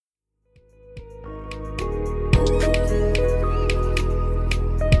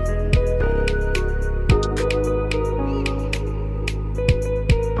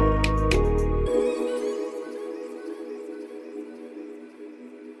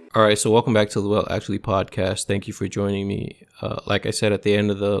All right, so welcome back to the Well Actually podcast. Thank you for joining me. Like I said at the end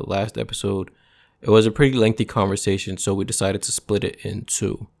of the last episode, it was a pretty lengthy conversation, so we decided to split it in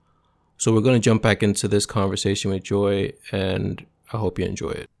two. So we're going to jump back into this conversation with Joy, and I hope you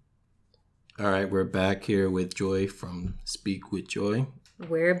enjoy it. All right, we're back here with Joy from Speak with Joy.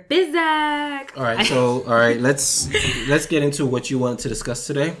 We're Bizak. All right, let's get into what you wanted to discuss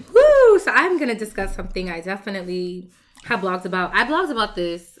today. Woo! So I'm gonna discuss something I definitely have blogs about. I blogged about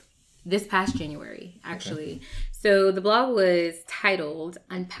this past January, actually. Okay. So the blog was titled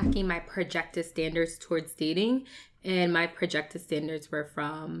 "Unpacking My Projected Standards Towards Dating," and my projected standards were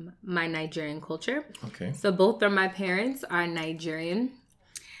from my Nigerian culture. Okay. So both of my parents are Nigerian.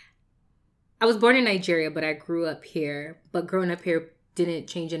 I was born in Nigeria, but I grew up here. But growing up here didn't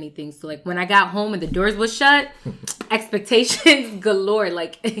change anything. So like when I got home and the doors was shut, expectations galore.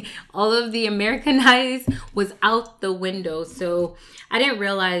 Like all of the Americanized was out the window. So I didn't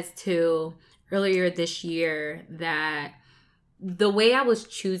realize till earlier this year that the way I was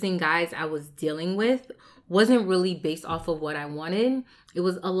choosing guys I was dealing with wasn't really based off of what I wanted. It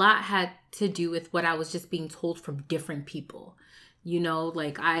was a lot had to do with what I was just being told from different people. You know,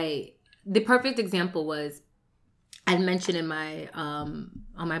 like the perfect example was, I'd mentioned in my on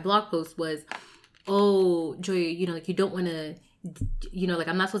my blog post was, oh, Joy, you know, like you don't want to, you know, like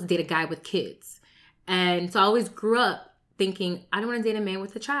I'm not supposed to date a guy with kids. And so I always grew up thinking I don't want to date a man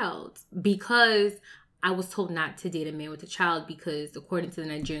with a child because I was told not to date a man with a child because according to the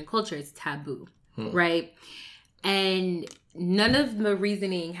Nigerian culture, it's taboo, right? And none of the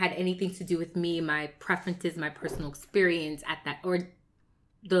reasoning had anything to do with me, my preferences, my personal experience at that, or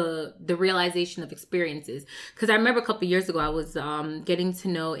the realization of experiences. Because I remember a couple of years ago, I was getting to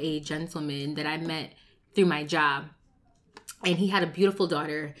know a gentleman that I met through my job, and he had a beautiful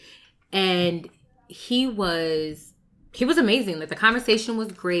daughter, and he was amazing. Like the conversation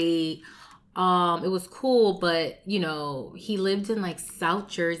was great. It was cool, but you know, he lived in like South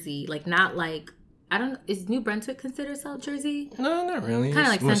Jersey, like not like, is New Brunswick considered South Jersey? No, not really. Kind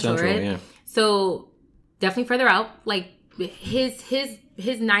of like central, right? Yeah. So definitely further out. Like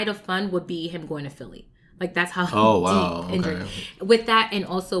his night of fun would be him going to Philly. Like that's how deep okay. With that, and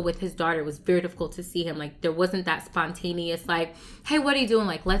also with his daughter, it was very difficult to see him. Like there wasn't that spontaneous like, hey, what are you doing?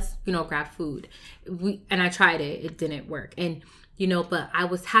 Like let's, you know, grab food. And I tried it. It didn't work. And you know, but I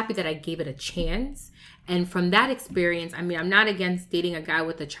was happy that I gave it a chance. And from that experience, I mean, I'm not against dating a guy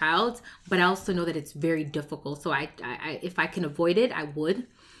with a child, but I also know that it's very difficult. So I if I can avoid it, I would.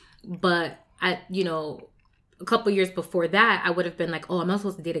 But you know, a couple years before that, I would have been like, oh, I'm not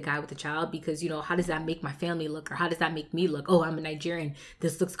supposed to date a guy with a child because, you know, how does that make my family look? Or how does that make me look? Oh, I'm a Nigerian.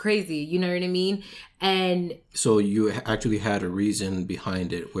 This looks crazy. You know what I mean? And so you actually had a reason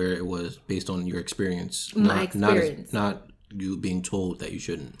behind it where it was based on your experience. My experience. Not you being told that you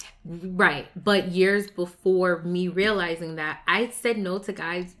shouldn't. Right. But years before me realizing that, I said no to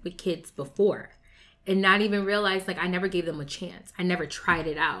guys with kids before. And not even realize, like, I never gave them a chance. I never tried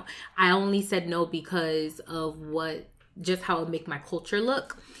it out. I only said no because of just how it make my culture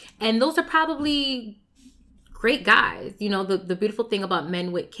look. And those are probably great guys. You know, the beautiful thing about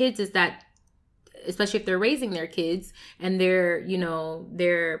men with kids is that, especially if they're raising their kids and they're, you know,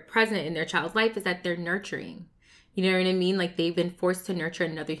 they're present in their child's life, is that they're nurturing. You know what I mean? Like they've been forced to nurture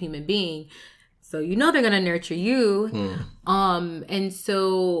another human being. So you know they're going to nurture you. And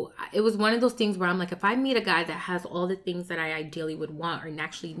so it was one of those things where I'm like, if I meet a guy that has all the things that I ideally would want or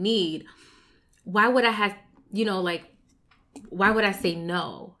actually need, why would I have, you know, like, why would I say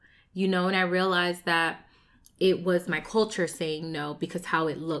no? You know, and I realized that it was my culture saying no because how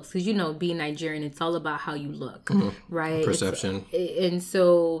it looks. Because, you know, being Nigerian, it's all about how you look, right? Perception. And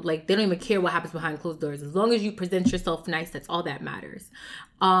so, like, they don't even care what happens behind closed doors. As long as you present yourself nice, that's all that matters.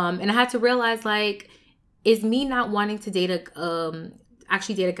 And I had to realize, like, is me not wanting to date a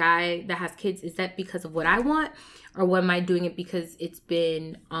guy that has kids, is that because of what I want? Or what am I doing it because it's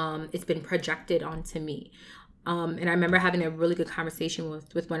been projected onto me? And I remember having a really good conversation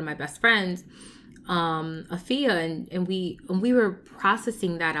with one of my best friends, Afia, and we were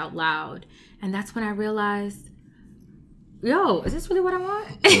processing that out loud, and that's when I realized, yo, is this really what I want?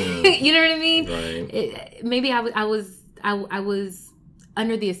 You know what I mean? Right. Maybe I was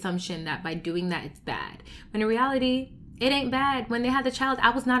under the assumption that by doing that it's bad, when in reality it ain't bad. When they had the child,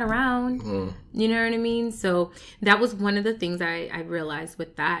 I was not around. You know what I mean? So that was one of the things I realized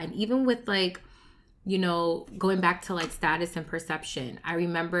with that. And even with, like, you know, going back to like status and perception, I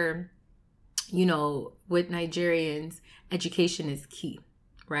remember, you know, with Nigerians, education is key,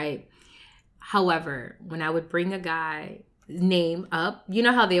 right? However, when I would bring a guy name up. You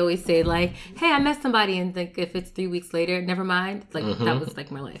know how they always say like, hey, I met somebody, and like if it's 3 weeks later, never mind. Like that was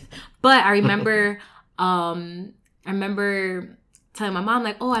like my life. But I remember telling my mom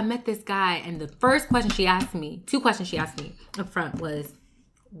like, oh, I met this guy, and the first question she asked me, 2 questions she asked me up front was,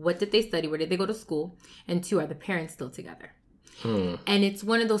 what did they study? Where did they go to school? And 2, are the parents still together? And it's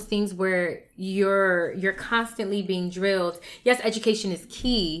one of those things where you're constantly being drilled. Yes, education is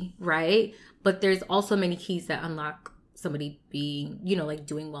key, right? But there's also many keys that unlock somebody being, like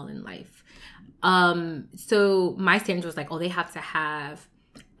doing well in life. So my standard was like, oh, they have to have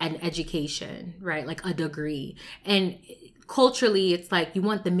an education, right? Like a degree. And culturally, it's like you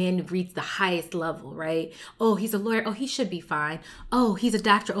want the man to reach the highest level, right? Oh, he's a lawyer. Oh, he should be fine. Oh, he's a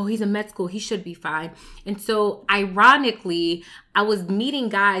doctor. Oh, he's in med school. He should be fine. And so ironically, I was meeting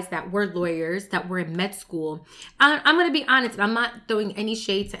guys that were lawyers, that were in med school. I'm going to be honest. I'm not throwing any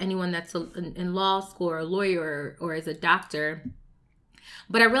shade to anyone that's in law school or a lawyer or as a doctor.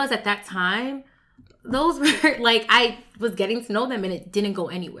 But I realized at that time, those were like, I was getting to know them and it didn't go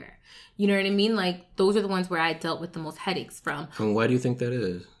anywhere. You know what I mean? Like, those are the ones where I dealt with the most headaches from. And why do you think that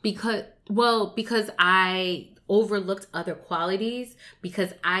is? Because I overlooked other qualities,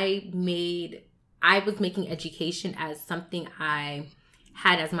 because I was making education as something I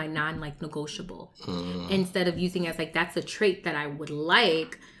had as my non-negotiable. Instead of using as like, that's a trait that I would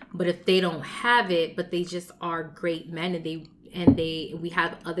like, but if they don't have it, but they just are great men and we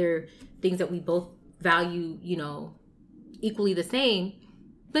have other things that we both value, equally the same,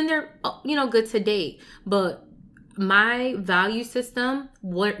 then they're, good to date. But my value system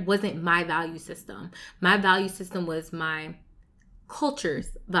wasn't my value system. My value system was my culture's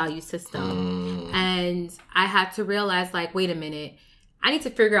value system. And I had to realize, like, wait a minute, I need to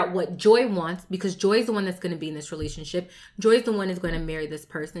figure out what Joy wants, because Joy is the one that's going to be in this relationship. Joy is the one that's going to marry this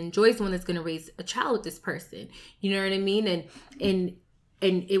person. Joy is the one that's going to raise a child with this person. You know what I mean? And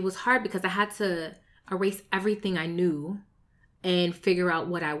it was hard because I had to erase everything I knew and figure out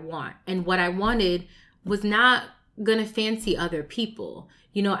what I want. And what I wanted was not gonna fancy other people.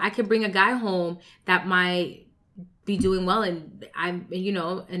 I could bring a guy home that might be doing well, and and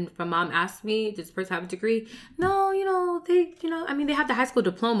if my mom asked me, does this person have a degree? No, they have the high school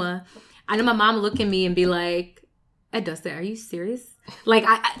diploma. I know my mom would look at me and be like, Dustin, are you serious? Like,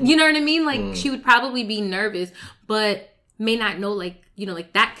 you know what I mean? Like, she would probably be nervous, but may not know, like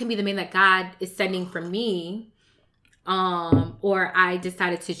that can be the man that God is sending for me. Or I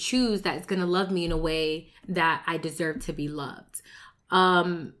decided to choose that it's going to love me in a way that I deserve to be loved.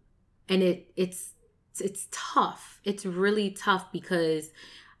 And it's tough. It's really tough because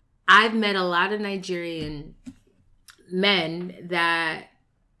I've met a lot of Nigerian men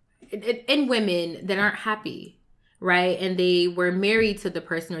and women that aren't happy, right? And they were married to the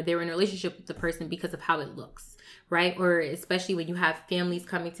person, or they were in a relationship with the person because of how it looks. Right? Or especially when you have families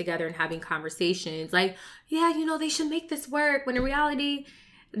coming together and having conversations like, yeah, they should make this work. When in reality,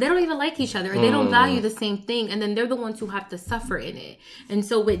 they don't even like each other, or they don't value the same thing. And then they're the ones who have to suffer in it. And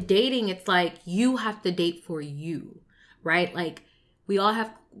so with dating, it's like, you have to date for you, right? Like,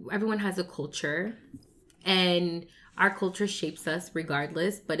 everyone has a culture, and our culture shapes us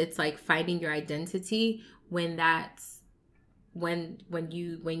regardless. But it's like finding your identity when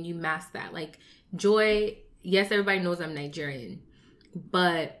you mask that. Like, Joy, yes, everybody knows I'm Nigerian,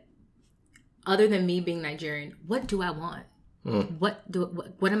 but other than me being Nigerian, what do I want?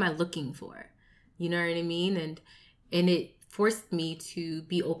 What am I looking for? You know what I mean? And it forced me to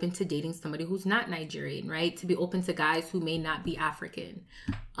be open to dating somebody who's not Nigerian, right? To be open to guys who may not be African.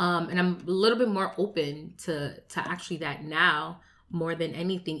 And I'm a little bit more open to actually that now, more than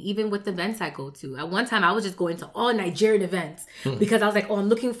anything, even with events I go to. At one time, I was just going to all Nigerian events because I was like, oh, I'm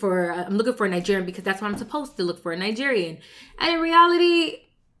looking for a Nigerian because that's what I'm supposed to look for, a Nigerian. And in reality,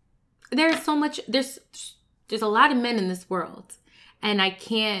 there's a lot of men in this world, and I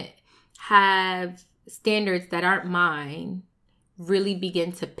can't have standards that aren't mine really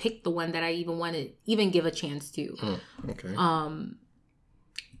begin to pick the one that I even want to even give a chance to. Okay.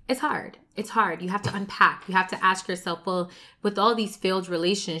 It's hard. You have to unpack. You have to ask yourself, well, with all these failed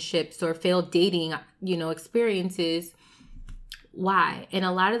relationships or failed dating, experiences, why? And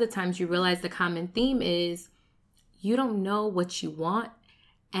a lot of the times you realize the common theme is you don't know what you want.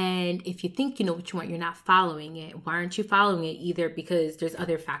 And if you think you know what you want, you're not following it. Why aren't you following it? Either because there's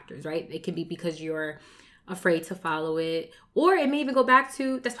other factors, right? It can be because you're afraid to follow it. Or it may even go back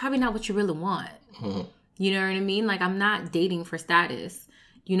to, that's probably not what you really want. You know what I mean? Like, I'm not dating for status.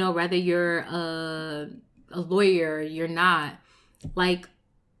 Whether you're a lawyer, you're not. Like,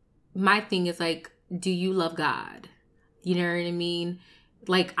 my thing is, like, do you love God? You know what I mean?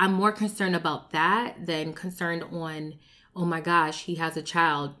 Like, I'm more concerned about that than concerned on oh my gosh, he has a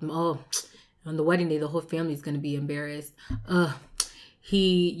child. Oh, on the wedding day, the whole family's going to be embarrassed.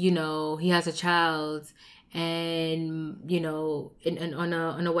 He has a child, and and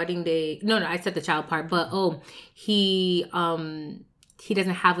on a wedding day, no, I said the child part, but he doesn't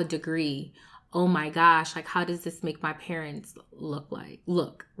have a degree. Oh my gosh, like, how does this make my parents look,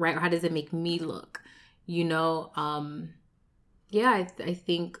 right? Or how does it make me look? I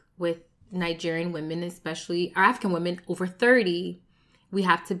think with Nigerian women, especially, or African women over 30, we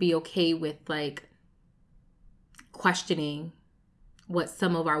have to be okay with, like, questioning what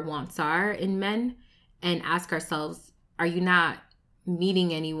some of our wants are in men, and ask ourselves, are you not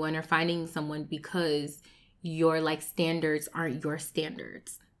meeting anyone or finding someone because your, like, standards aren't your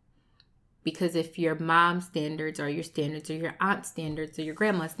standards? Because if your mom's standards are your standards, or your aunt's standards, or your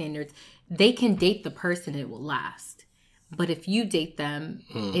grandma's standards, they can date the person, it will last. But if you date them,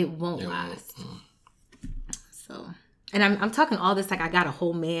 it won't last. So, and I'm talking all this like I got a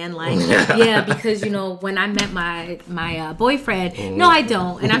whole man, like, yeah, because, when I met my boyfriend, no, I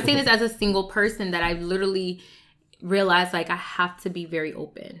don't. And I'm saying this as a single person, that I literally realized, like, I have to be very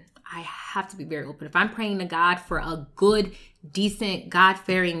open. If I'm praying to God for a good, decent,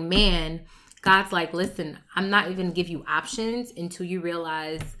 God-fearing man, God's like, listen, I'm not even gonna give you options until you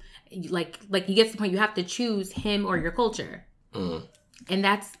realize, like you get to the point you have to choose him or your culture. And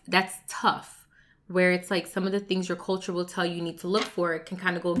that's tough, where it's like some of the things your culture will tell you need to look for, it can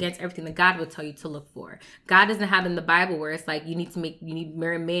kind of go against everything that God will tell you to look for. God doesn't have in the Bible where it's like you need to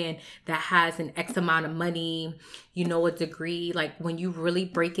marry a man that has an X amount of money, a degree. Like, when you really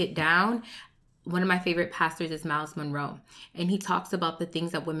break it down, one of my favorite pastors is Miles Monroe, and he talks about the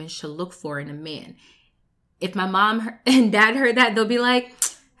things that women should look for in a man. If my mom and dad heard that, they'll be like,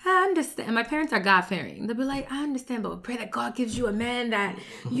 I understand. My parents are God-fearing. They'll be like, I understand, but pray that God gives you a man that,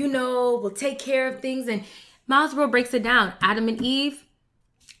 will take care of things. And Miles Monroe breaks it down. Adam and Eve,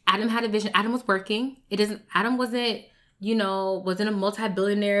 Adam had a vision. Adam was working. Adam wasn't a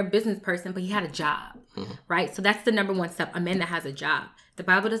multi-billionaire business person, but he had a job, right? So that's the number one step, a man that has a job. The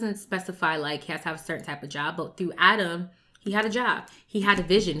Bible doesn't specify, like, he has to have a certain type of job, but through Adam, he had a job. He had a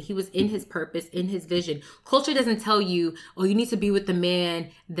vision. He was in his purpose, in his vision. Culture doesn't tell you, oh, you need to be with the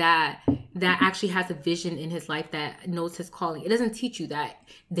man that actually has a vision in his life, that knows his calling. It doesn't teach you that.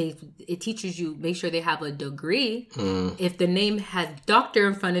 It teaches you, make sure they have a degree. If the name has doctor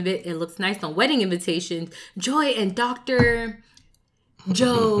in front of it, it looks nice on wedding invitations. Joy and Dr.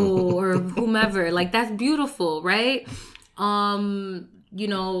 Joe or whomever. Like, that's beautiful, right?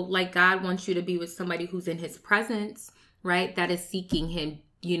 Like, God wants you to be with somebody who's in his presence, right? That is seeking him,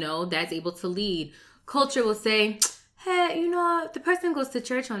 that's able to lead. Culture will say, hey, the person goes to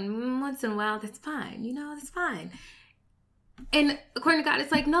church on once in a while, that's fine. That's fine. And according to God,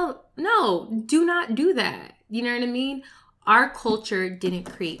 it's like, no, do not do that. You know what I mean? Our culture didn't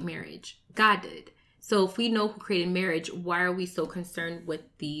create marriage. God did. So if we know who created marriage, why are we so concerned with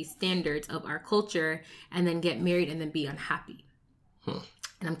the standards of our culture and then get married and then be unhappy? And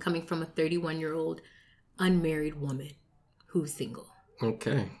I'm coming from a 31-year-old unmarried woman who's single.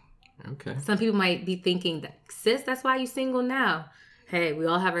 Okay. Some people might be thinking that, sis, that's why you single now. Hey, we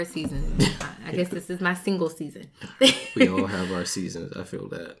all have our seasons. I guess this is my single season. We all have our seasons. I feel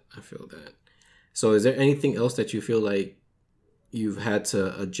that. So is there anything else that you feel like you've had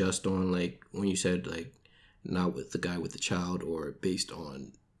to adjust on, like when you said, like, not with the guy with the child, or based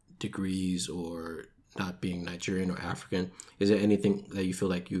on degrees, or not being Nigerian or African? Is there anything that you feel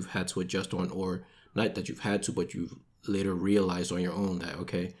like you've had to adjust on, or not that you've had to, but you've later realized on your own that,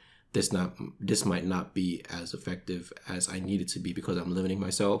 okay, this might not be as effective as I need it to be because I'm limiting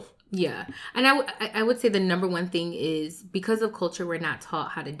myself? Yeah. And I would say the number one thing is, because of culture, we're not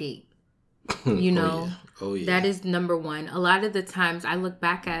taught how to date. Oh, yeah. That is number one. A lot of the times I look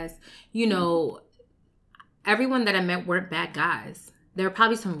back as, everyone that I met weren't bad guys. There were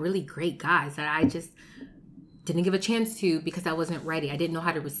probably some really great guys that I just didn't give a chance to because I wasn't ready. I didn't know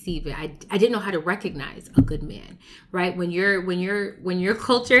how to receive it. I didn't know how to recognize a good man, right? When your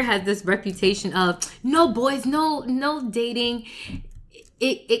culture has this reputation of no boys, no dating,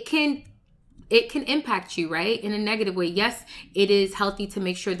 it can impact you, right? In a negative way. Yes, it is healthy to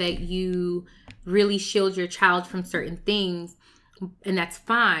make sure that you really shield your child from certain things, and that's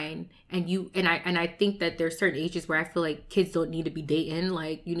fine. And I think that there's certain ages where I feel like kids don't need to be dating,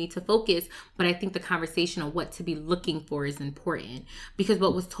 like you need to focus. But I think the conversation on what to be looking for is important, because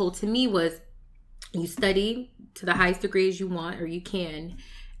what was told to me was, you study to the highest degree as you want or you can,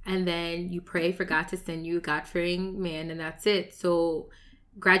 and then you pray for God to send you a God-fearing man, and that's it. So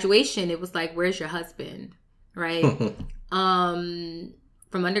graduation, it was like, where's your husband, right? From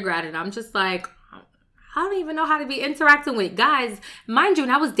undergrad, and I'm just like, I don't even know how to be interacting with guys. Mind you,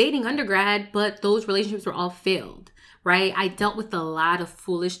 and I was dating undergrad, but those relationships were all failed, right? I dealt with a lot of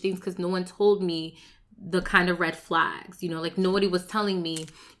foolish things because no one told me the kind of red flags, like nobody was telling me,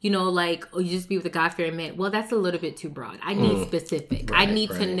 like, oh, you just be with a God-fearing man. Well, that's a little bit too broad. I need specific. I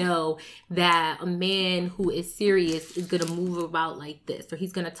need to know that a man who is serious is going to move about like this, or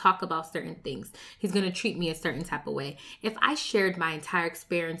he's going to talk about certain things. He's going to treat me a certain type of way. If I shared my entire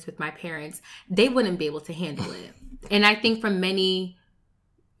experience with my parents, they wouldn't be able to handle it. And I think for many,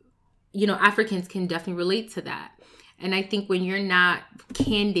 Africans can definitely relate to that. And I think when you're not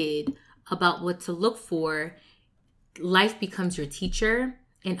candid about what to look for, life becomes your teacher,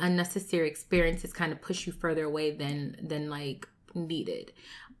 and unnecessary experiences kind of push you further away than like needed.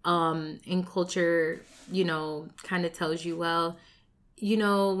 And culture, kind of tells you, well,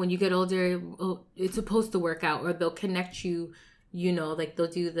 when you get older, it's supposed to work out, or they'll connect you, like they'll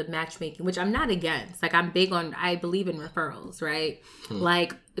do the matchmaking, which I'm not against. Like, I believe in referrals, right?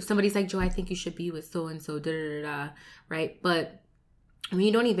 Like, if somebody's like, Joe, I think you should be with so-and-so, right? But when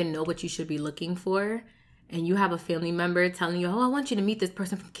you don't even know what you should be looking for, and you have a family member telling you, oh, I want you to meet this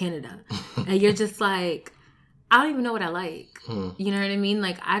person from Canada. And you're just like, I don't even know what I like. You know what I mean?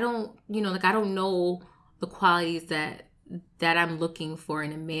 Like, I don't know the qualities that I'm looking for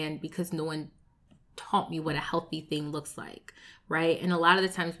in a man, because no one taught me what a healthy thing looks like, right? And a lot of the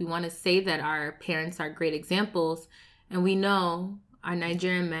times we want to say that our parents are great examples, and we know our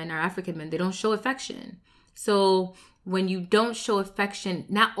Nigerian men, our African men, they don't show affection. So when you don't show affection,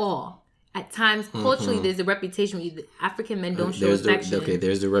 not all, at times culturally there's a reputation where African men don't show affection.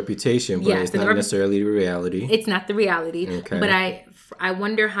 There's the reputation, but it's not necessarily the reality. It's not the reality. Okay. But I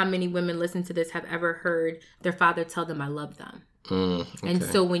wonder how many women listen to this have ever heard their father tell them, I love them. Okay. And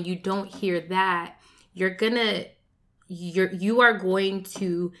so when you don't hear that, you are going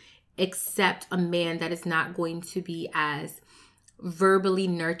to accept a man that is not going to be as verbally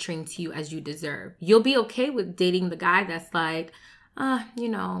nurturing to you as you deserve. You'll be okay with dating the guy that's like, I'm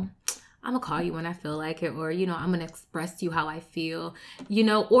gonna call you when I feel like it, or, I'm gonna express to you how I feel,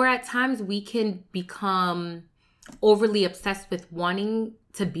 or at times we can become overly obsessed with wanting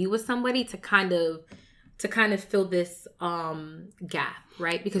to be with somebody to kind of fill this gap,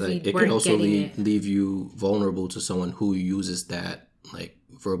 right? Because like, it can also leave you vulnerable to someone who uses that, like,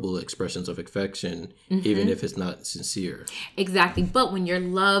 verbal expressions of affection, even if it's not sincere. Exactly. But when you're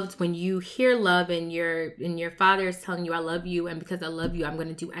loved, when you hear love, and your father is telling you, I love you, and because I love you, I'm going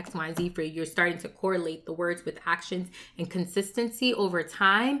to do X, Y, and Z for you, you're starting to correlate the words with actions and consistency over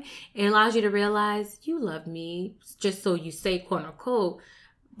time. It allows you to realize, you love me, just so you say, quote unquote,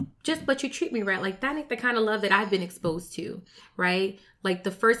 but you treat me right. Like, that ain't the kind of love that I've been exposed to, right? Like, the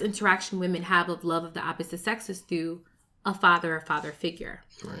first interaction women have of love of the opposite sex is through a father figure.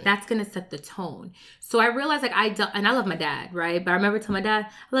 Right. That's going to set the tone. So I realized, like, and I love my dad, right? But I remember telling my dad,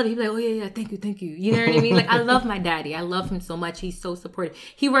 I love him. He'd be like, oh, yeah, thank you. You know what I mean? Like, I love my daddy. I love him so much. He's so supportive.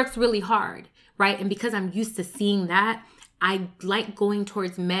 He works really hard, right? And because I'm used to seeing that, I like going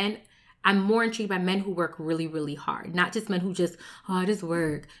towards men. I'm more intrigued by men who work really, really hard. Not just men who just, I just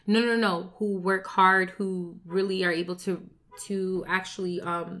work. No. Who work hard, who really are able to actually,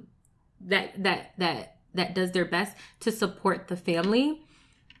 that does their best to support the family.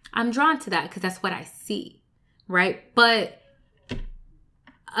 I'm drawn to that because that's what I see, right? But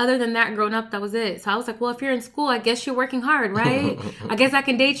other than that, growing up, that was it. So I was like, well, if you're in school, I guess you're working hard, right? I guess I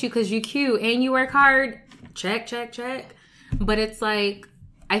can date you because you're cute and you work hard. Check. But it's like,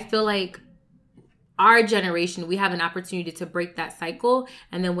 I feel like our generation, we have an opportunity to break that cycle.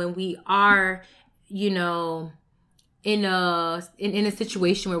 And then when we are, in a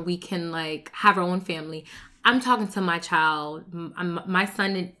situation where we can, like, have our own family, I'm talking to my child, my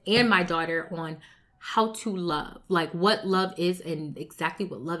son and my daughter, on how to love, like what love is and exactly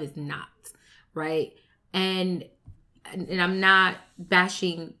what love is not, right? And I'm not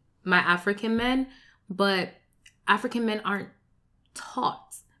bashing my African men, but African men aren't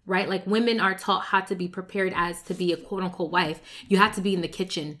taught, right? Like, women are taught how to be prepared as to be a quote unquote wife. You have to be in the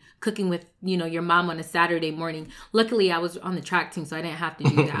kitchen cooking with, your mom on a Saturday morning. Luckily, I was on the track team, so I didn't have to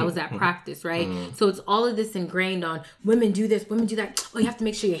do that. I was at practice, right? So it's all of this ingrained on women do this, women do that. Oh, you have to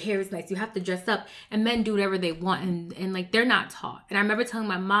make sure your hair is nice. You have to dress up, and men do whatever they want. And like, they're not taught. And I remember telling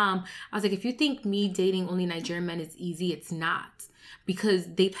my mom, I was like, if you think me dating only Nigerian men is easy, it's not. Because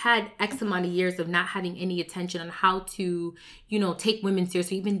they've had X amount of years of not having any attention on how to, take women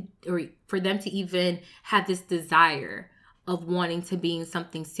seriously, or for them to even have this desire of wanting to be in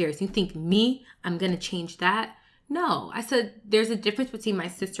something serious. You think I'm going to change that? No. I said, there's a difference between my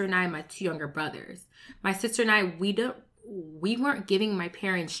sister and I and my two younger brothers. My sister and I, we weren't giving my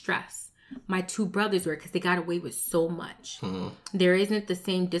parents stress, my two brothers were, because they got away with so much. Mm-hmm. There isn't the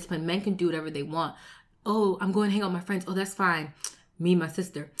same discipline. Men can do whatever they want. Oh, I'm going to hang out with my friends. Oh, that's fine. Me and my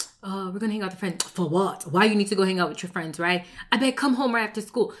sister. Oh, we're going to hang out with friends. For what? Why you need to go hang out with your friends, right? I bet come home right after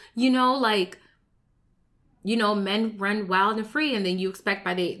school. Men run wild and free, and then you expect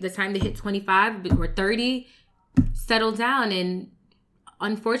by the time they hit 25 or 30, settle down. And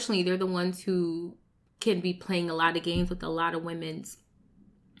unfortunately, they're the ones who can be playing a lot of games with a lot of women's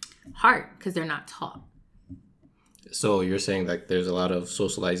heart because they're not taught. So you're saying like there's a lot of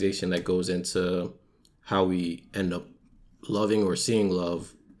socialization that goes into how we end up loving or seeing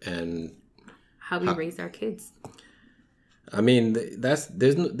love and how we raise our kids. I mean,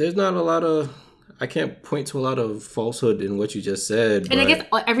 there's not a lot of, I can't point to a lot of falsehood in what you just said. And I guess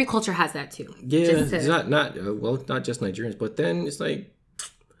every culture has that too. Yeah, it's not just Nigerians, but then it's like,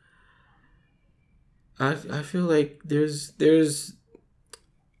 I feel like there's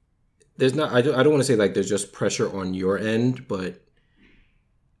not, I don't want to say like there's just pressure on your end, but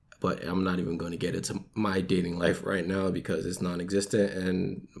I'm not even going to get into my dating life right now because it's non-existent,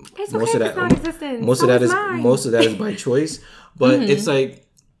 and most of that is by choice. But mm-hmm. It's like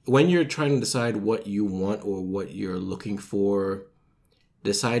when you're trying to decide what you want or what you're looking for,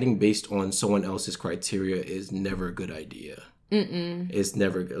 deciding based on someone else's criteria is never a good idea. It's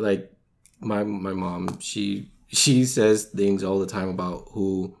never good. Like my mom, she says things all the time about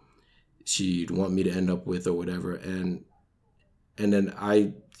who she'd want me to end up with or whatever, and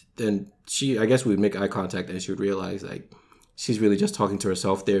then she, I guess we'd make eye contact and she would realize like she's really just talking to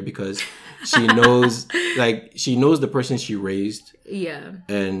herself there because she knows the person she raised. Yeah.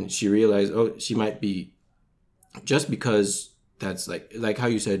 And she realized, she might be, just because that's like how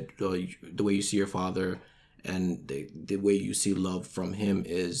you said, the way you see your father and the way you see love from him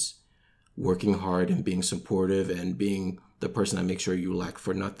is working hard and being supportive and being the person that makes sure you lack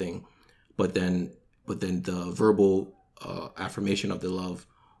for nothing. But then the verbal affirmation of the love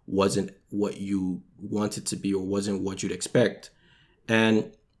wasn't what you wanted to be or wasn't what you'd expect.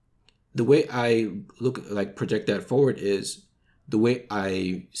 And the way I project that forward is the way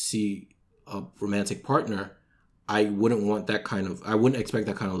I see a romantic partner. I wouldn't expect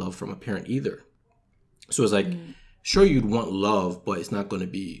that kind of love from a parent either. So it's like, sure, you'd want love, but it's not going to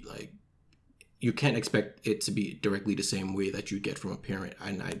be like, you can't expect it to be directly the same way that you get from a parent.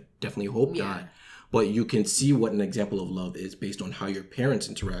 And I definitely hope not. But you can see what an example of love is based on how your parents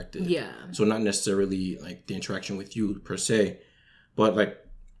interacted. Yeah. So not necessarily like the interaction with you per se, but like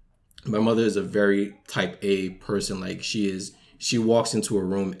my mother is a very type A person. Like she walks into a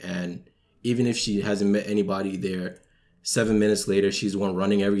room and even if she hasn't met anybody there, 7 minutes later, she's the one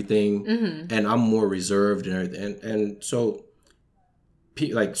running everything. Mm-hmm. And I'm more reserved and everything. And so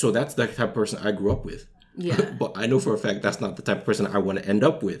that's the type of person I grew up with. Yeah. But I know for a fact that's not the type of person I want to end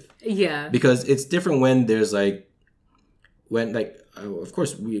up with. Yeah. Because it's different when there's of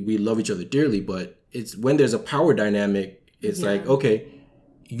course we love each other dearly, but it's when there's a power dynamic, it's like, okay,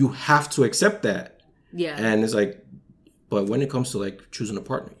 you have to accept that. Yeah. And it's like, but when it comes to like choosing a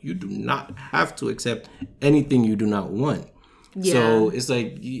partner, you do not have to accept anything you do not want. Yeah. So it's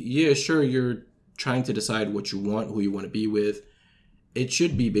like, yeah, sure, you're trying to decide what you want, who you want to be with. It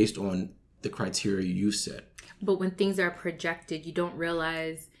should be based on the criteria you set. But when things are projected, you don't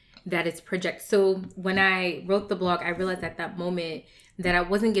realize that it's projected. So when I wrote the blog, I realized at that moment that I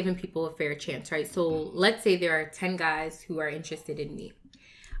wasn't giving people a fair chance, right? So let's say there are 10 guys who are interested in me.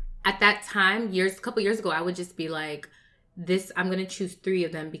 At that time, a couple years ago, I would just be like, I'm going to choose 3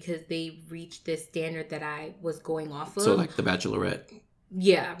 of them because they reached this standard that I was going off of. So like The Bachelorette.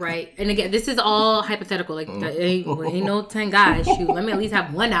 Yeah, right. And again, this is all hypothetical. Like, ain't no 10 guys. Shoot, let me at least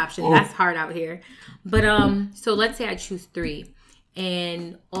have one option. That's hard out here. But so let's say I choose 3,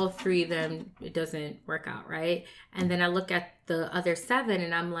 and all 3 of them, it doesn't work out, right? And then I look at the other 7,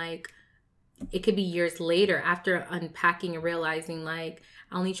 and I'm like, it could be years later after unpacking and realizing like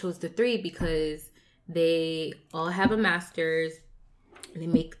I only chose the 3 because they all have a master's,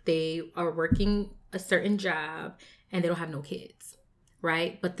 and they are working a certain job, and they don't have no kids.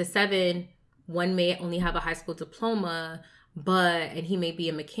 Right? But the 7, one may only have a high school diploma, and he may be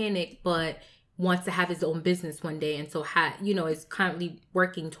a mechanic, but wants to have his own business one day. And so, is currently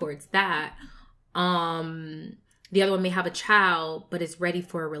working towards that. The other one may have a child, but is ready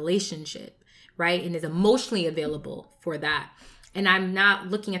for a relationship, right? And is emotionally available for that. And I'm not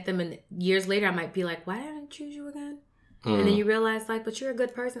looking at them, and years later, I might be like, why did I choose you again? And then you realize like, but you're a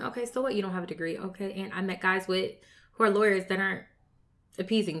good person. Okay, so what? You don't have a degree. Okay. And I met guys who are lawyers that aren't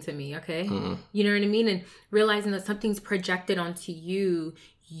appeasing to me, okay? You know what I mean? And realizing that something's projected onto you,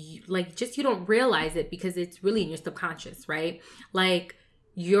 you don't realize it because it's really in your subconscious, right? Like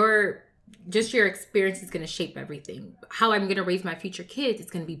your just your experience is going to shape everything. How I'm going to raise my future kids is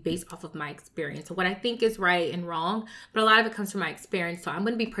going to be based off of my experience. So what I think is right and wrong, but a lot of it comes from my experience. So I'm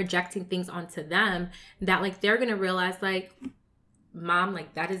going to be projecting things onto them that like they're going to realize like, Mom,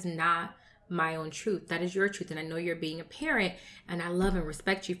 like that is not my own truth. That is your truth. And I know you're being a parent and I love and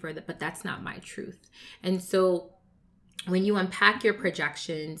respect you for that, but that's not my truth. And so when you unpack your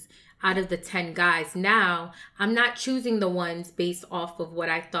projections out of the 10 guys, now I'm not choosing the ones based off of what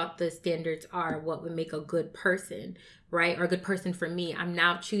I thought the standards are, what would make a good person, right? Or a good person for me. I'm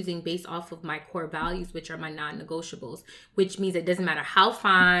now choosing based off of my core values, which are my non-negotiables, which means it doesn't matter how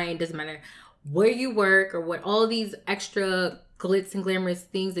fine, doesn't matter where you work or what all these extra glitz and glamorous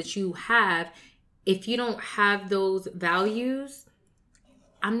things that you have. If you don't have those values,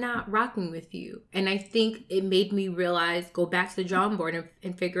 I'm not rocking with you. And I think it made me realize, go back to the drawing board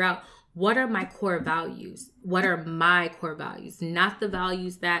and figure out, what are my core values? What are my core values? Not the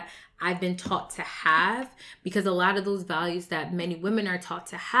values that I've been taught to have, because a lot of those values that many women are taught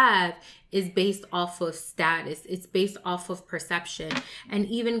to have is based off of status. It's based off of perception. And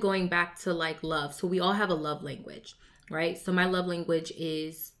even going back to like love. So we all have a love language, right? So my love language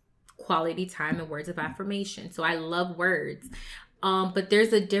is quality time and words of affirmation. So I love words. But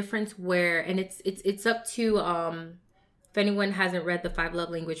there's a difference where, and it's up to, if anyone hasn't read The 5 Love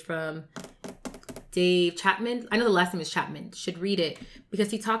Language from Dave Chapman, I know the last name is Chapman, should read it,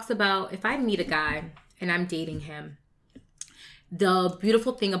 because he talks about, if I meet a guy and I'm dating him, the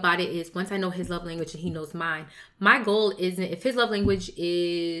beautiful thing about it is once I know his love language and he knows mine, my goal isn't, if his love language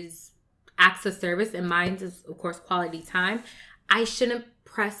is acts of service and mine is, of course, quality time, I shouldn't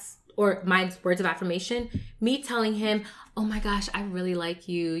press, or mine's words of affirmation, me telling him, oh my gosh, I really like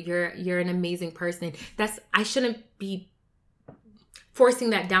you. You're an amazing person. I shouldn't be forcing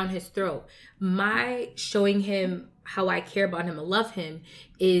that down his throat. My showing him how I care about him and love him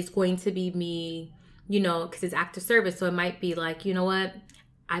is going to be me, because it's act of service. So it might be like, you know what?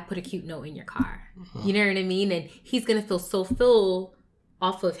 I put a cute note in your car. You know what I mean? And he's going to feel so full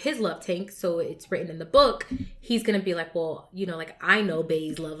off of his love tank, so it's written in the book, he's gonna be like, well, like I know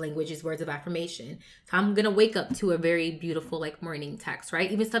Bay's love language is words of affirmation. So I'm gonna wake up to a very beautiful like morning text,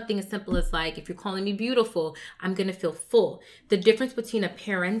 right? Even something as simple as like, if you're calling me beautiful, I'm gonna feel full. The difference between a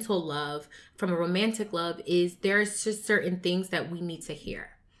parental love from a romantic love is there's just certain things that we need to hear,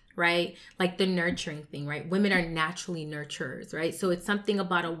 right? Like the nurturing thing, right? Women are naturally nurturers, right? So it's something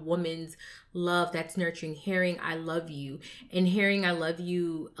about a woman's love that's nurturing. Hearing I love you, and hearing I love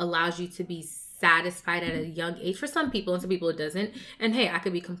you allows you to be satisfied at a young age. For some people, and some people it doesn't. And hey, I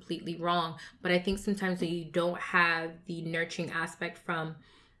could be completely wrong, but I think sometimes when you don't have the nurturing aspect from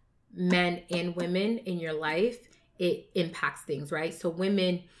men and women in your life, it impacts things, right? So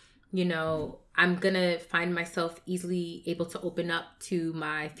women, I'm gonna find myself easily able to open up to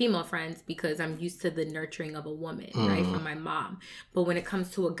my female friends because I'm used to the nurturing of a woman, right, from my mom. But when it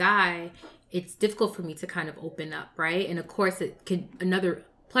comes to a guy, it's difficult for me to kind of open up, right? And of course, it can, another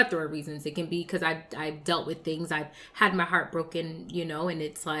plethora of reasons. It can be because I've dealt with things. I've had my heart broken, and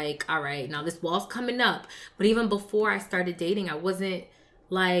it's like, all right, now this wall's coming up. But even before I started dating, I wasn't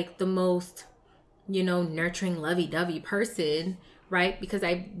like the most, nurturing, lovey-dovey person, right? Because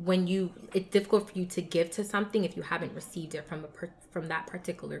it's difficult for you to give to something if you haven't received it from that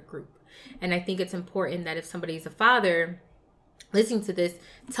particular group. And I think it's important that if somebody's a father listening to this,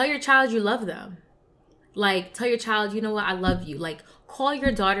 tell your child you love them. Like, tell your child, you know what, I love you. Like, call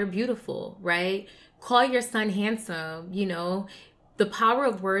your daughter beautiful, right? Call your son handsome. The power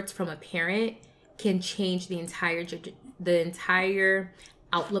of words from a parent can change the entire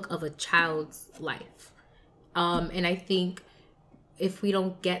outlook of a child's life. And I think if we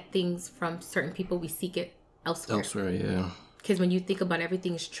don't get things from certain people, we seek it elsewhere. Yeah. Because when you think about it,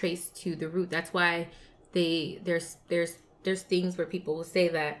 everything is traced to the root. That's why there's things where people will say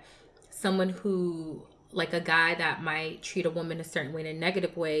that someone who, like a guy that might treat a woman a certain way in a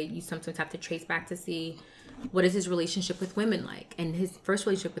negative way, you sometimes have to trace back to see what is his relationship with women like. And his first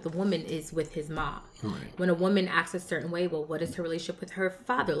relationship with a woman is with his mom. Right. When a woman acts a certain way, well, what is her relationship with her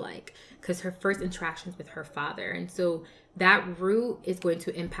father like? Because her first interactions with her father. And so that root is going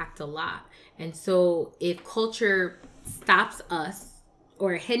to impact a lot. And so if culture stops us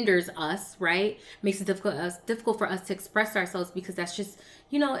or hinders us, right, makes it difficult for us to express ourselves, because that's just,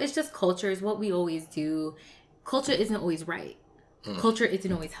 it's just culture, is what we always do. Culture isn't always right. Culture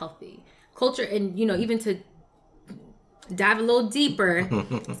isn't always healthy. Culture, and even to dive a little deeper,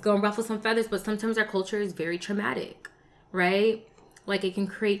 it's going to ruffle some feathers, but sometimes our culture is very traumatic, right? Like, it can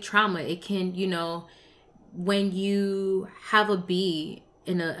create trauma. It can, when you have a B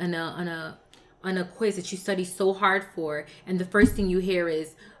on a quiz that you study so hard for, and the first thing you hear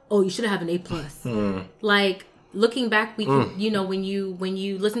is, oh, you should have an A+. Like, looking back, we can, you know, when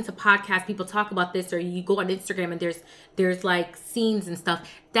you listen to podcasts, people talk about this, or you go on Instagram and there's like scenes and stuff.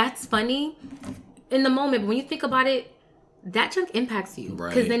 That's funny in the moment, but when you think about it, that junk impacts you.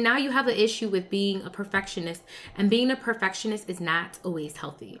 Because then now you have an issue with being a perfectionist, and being a perfectionist is not always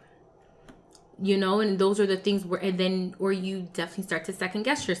healthy. You know, and those are the things or you definitely start to second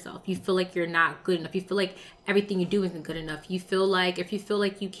guess yourself. You feel like you're not good enough. You feel like everything you do isn't good enough. You feel like if you feel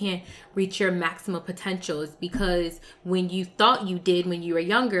like you can't reach your maximum potential, it's because when you thought you did when you were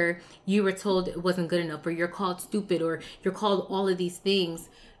younger, you were told it wasn't good enough, or you're called stupid, or you're called all of these things.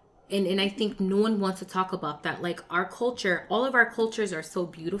 And I think no one wants to talk about that. Like, our culture, all of our cultures are so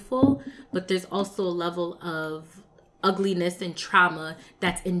beautiful, but there's also a level of ugliness and trauma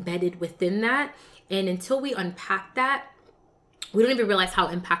that's embedded within that. And until we unpack that, we don't even realize how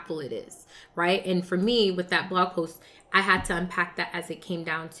impactful it is, right? And for me, with that blog post, I had to unpack that as it came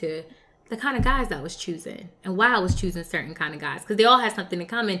down to the kind of guys that I was choosing and why I was choosing certain kind of guys, because they all had something in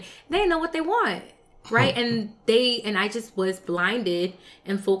common. They didn't know what they want, right? And I just was blinded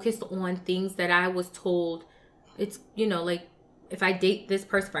and focused on things that I was told. It's, you know, like, if I date this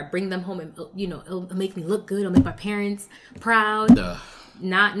person, if I bring them home, and, you know, it'll make me look good, it'll make my parents proud.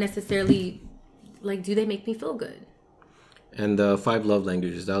 Not necessarily, like, do they make me feel good? And the 5 Love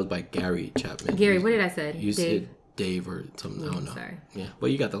Languages, that was by Gary Chapman. Gary, what did I say? You said Dave or something. I don't know. Sorry. Yeah,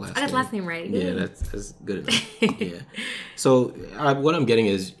 but you got the last name. I got the last name right. Yeah, that's good enough. Yeah. So what I'm getting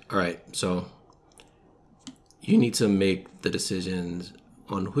is, all right, so you need to make the decisions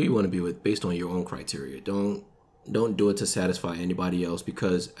on who you want to be with based on your own criteria. Don't do it to satisfy anybody else,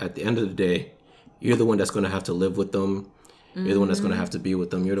 because at the end of the day, you're the one that's going to have to live with them. You're the one that's going to have to be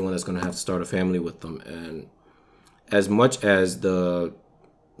with them. You're the one that's going to have to start a family with them. And as much as the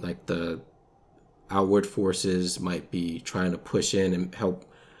outward forces might be trying to push in and help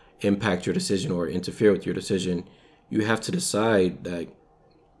impact your decision or interfere with your decision, you have to decide that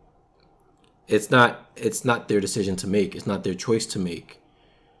it's not their decision to make. It's not their choice to make.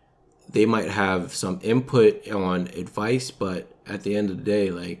 They might have some input on advice, but at the end of the day,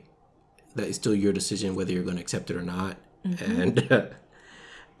 like, that is still your decision whether you're going to accept it or not. And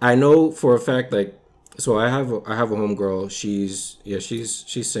I know for a fact, like, so I have a homegirl. She's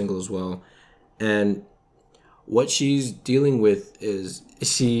single as well, and what she's dealing with is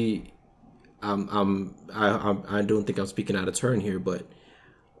I don't think I'm speaking out of turn here, but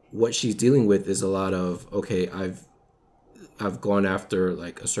what she's dealing with is a lot of, okay, I've gone after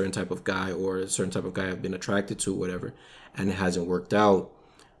like a certain type of guy, or a certain type of guy I've been attracted to, whatever, and it hasn't worked out.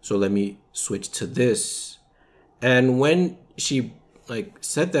 So let me switch to this. And when she like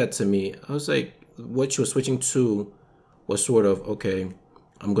said that to me, I was like, what she was switching to was sort of, okay,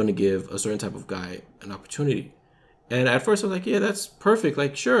 I'm going to give a certain type of guy an opportunity. And at first I was like, yeah, that's perfect.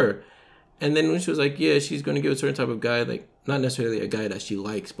 Like, sure. And then when she was like, yeah, she's going to give a certain type of guy, like, not necessarily a guy that she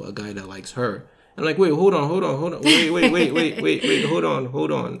likes, but a guy that likes her. I'm like, wait, hold on. Wait,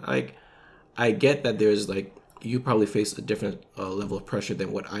 hold on. Like, I get that there's like, you probably face a different level of pressure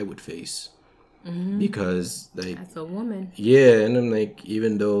than what I would face. Because like, as a woman. Yeah. And I'm like,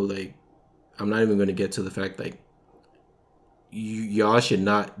 even though like, I'm not even going to get to the fact like, y'all should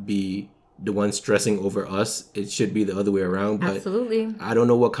not be the one stressing over us. It should be the other way around. But absolutely. I don't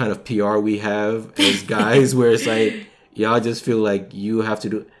know what kind of PR we have as guys where it's like, y'all just feel like you have to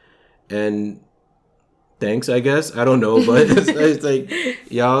do, and thanks, I guess. I don't know, but it's like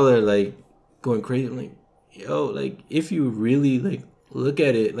y'all are like going crazy. I'm like, yo, like if you really like look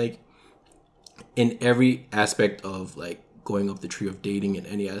at it, like in every aspect of like going up the tree of dating in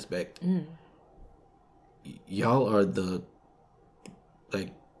any aspect, y'all are the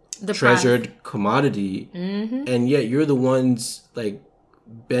like the treasured prize. Commodity, and yet you're the ones like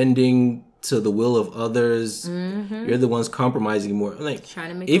bending to the will of others. You're the ones compromising more. Like, trying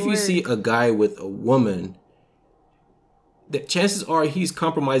to make if you see a guy with a woman, the chances are he's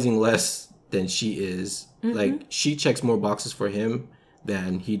compromising less than she is. Like, she checks more boxes for him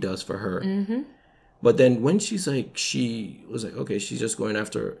than he does for her. But then when she was like, okay, she's just going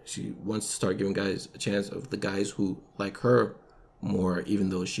after, she wants to start giving guys a chance of the guys who like her more, even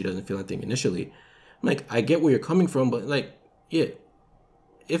though she doesn't feel anything initially. I'm like, I get where you're coming from, but like, yeah,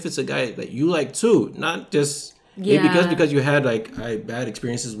 if it's a guy that you like too, not just maybe because you had like bad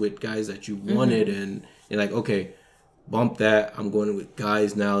experiences with guys that you wanted, and you're like, okay, bump that. I'm going with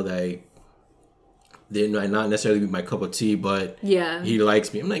guys now that they might not necessarily be my cup of tea, but he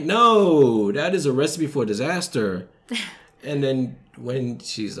likes me. I'm like, no, that is a recipe for disaster. And then when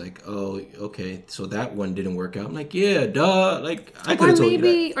she's like, oh, okay, so that one didn't work out. I'm like, yeah, duh. Like, I could have told you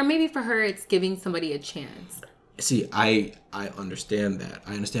that. Or maybe for her, it's giving somebody a chance. see, I understand that.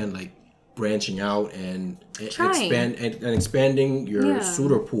 I understand like branching out and expanding your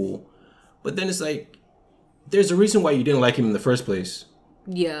suitor pool. But then it's like there's a reason why you didn't like him in the first place.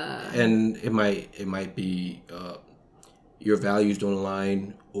 Yeah. And it might be your values don't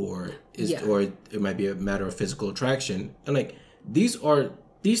align, or it might be a matter of physical attraction. And like these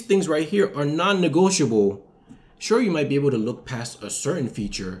things right here are non-negotiable. Sure, you might be able to look past a certain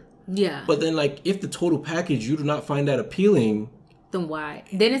feature. Yeah. But then like if the total package you do not find that appealing, then why?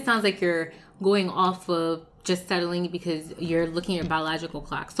 Then it sounds like you're going off of just settling because you're looking at your biological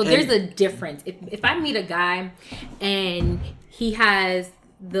clock. So there's a difference. If I meet a guy and he has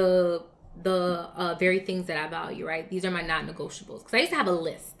the very things that I value, right? These are my non-negotiables. Because I used to have a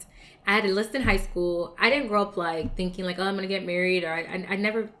list. I had a list in high school. I didn't grow up like thinking like, oh, I'm gonna get married, or I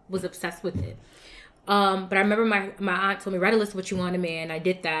never was obsessed with it. But I remember my aunt told me, write a list of what you want in a man. I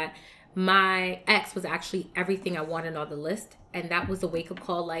did that. My ex was actually everything I wanted on the list, and that was a wake-up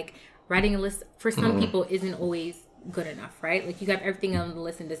call. Like, writing a list for some people isn't always good enough, right? Like, you got everything on the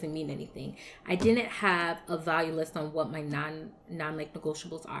list and doesn't mean anything. I didn't have a value list on what my non like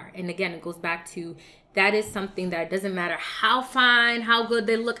negotiables are. And again, it goes back to that is something that doesn't matter how fine, how good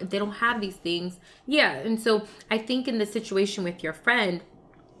they look, if they don't have these things. Yeah. And so I think in the situation with your friend,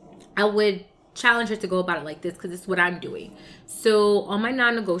 I would challenge her to go about it like this, because it's what I'm doing. So on my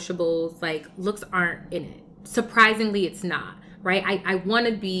non-negotiables, like, looks aren't in it. Surprisingly, it's not, right? I want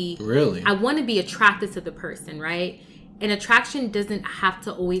to be attracted to the person, right? And attraction doesn't have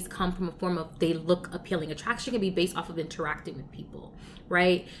to always come from a form of they look appealing. Attraction can be based off of interacting with people,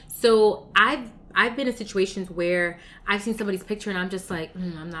 right? So I've been in situations where I've seen somebody's picture and I'm just like,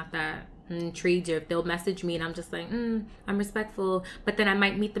 I'm not that intrigued. Or if they'll message me and I'm just like, I'm respectful, but then I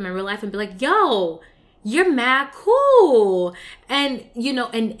might meet them in real life and be like, yo, you're mad cool. And you know,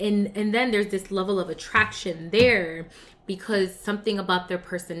 and then there's this level of attraction there because something about their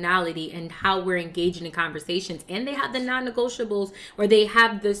personality and how we're engaging in conversations, and they have the non-negotiables, or they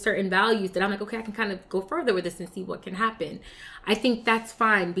have the certain values that I'm like, okay, I can kind of go further with this and see what can happen. I think that's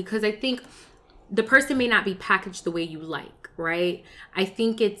fine, because I think the person may not be packaged the way you like, right? I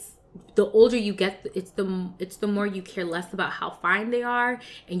think it's the older you get, it's the more you care less about how fine they are,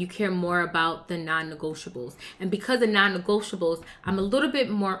 and you care more about the non-negotiables. And because of non-negotiables, I'm a little bit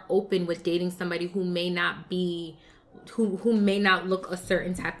more open with dating somebody who may not be, who may not look a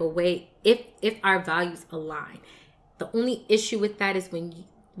certain type of way if our values align. The only issue with that is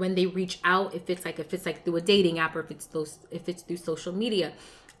when they reach out, if it's like through a dating app, or if it's through social media,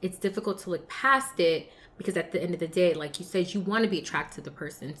 it's difficult to look past it. Because at the end of the day, like you said, you want to be attracted to the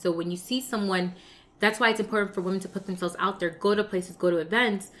person. So when you see someone, that's why it's important for women to put themselves out there, go to places, go to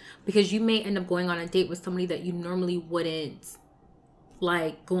events, because you may end up going on a date with somebody that you normally wouldn't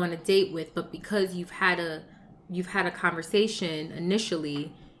like go on a date with. But because you've had a conversation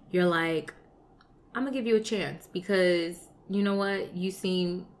initially, you're like, I'm gonna give you a chance because you know what, you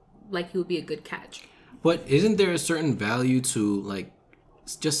seem like you would be a good catch. But isn't there a certain value to like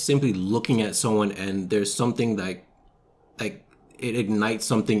just simply looking at someone, and there's something like it ignites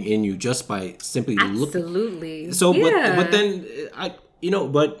something in you just by simply looking? Absolutely. So, yeah. but then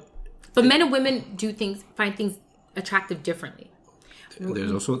but men and women find things attractive differently.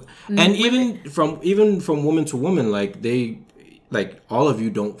 There's also, and even from woman to woman, like all of you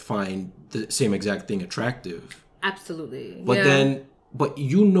don't find the same exact thing attractive. Absolutely. But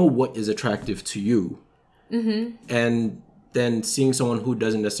you know what is attractive to you, and then seeing someone who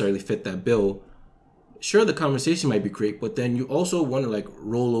doesn't necessarily fit that bill, sure, the conversation might be great, but then you also want to like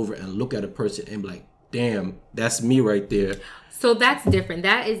roll over and look at a person and be like, damn, that's me right there. So that's different.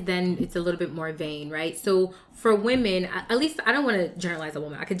 That is then it's a little bit more vain, right? So for women, at least I don't want to generalize a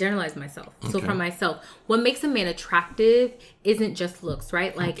woman. I could generalize myself. Okay. So for myself, what makes a man attractive isn't just looks,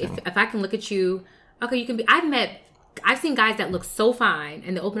 right? Like if I can look at you, okay, you can be, I've seen guys that look so fine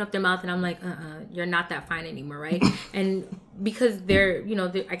and they open up their mouth and I'm like, you're not that fine anymore, right? And because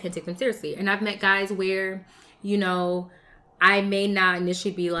I can't take them seriously. And I've met guys where, I may not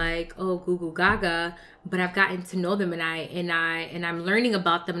initially be like, oh, goo goo gaga, but I've gotten to know them and I'm learning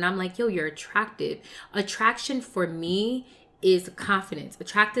about them and I'm like, yo, you're attractive. Attraction for me is confidence.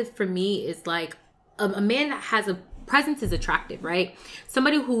 Attractive for me is like a man that has a presence is attractive, right?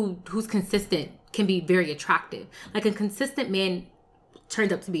 Somebody who's consistent can be very attractive. Like a consistent man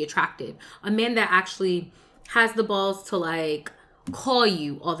turns up to be attractive. A man that actually has the balls to like call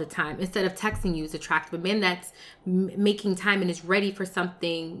you all the time instead of texting you is attractive. A man that's making time and is ready for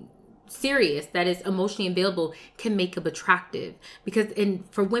something serious, that is emotionally available, can make him attractive. Because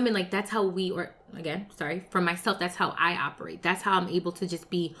for women, like that's how again, sorry, for myself, that's how I operate. That's how I'm able to just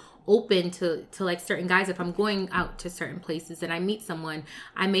be open to like certain guys. If I'm going out to certain places and I meet someone,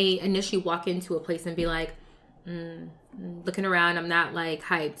 I may initially walk into a place and be like, looking around, I'm not like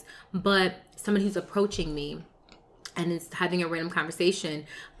hyped. But someone who's approaching me and is having a random conversation,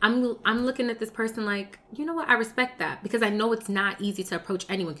 I'm looking at this person like, you know what, I respect that, because I know it's not easy to approach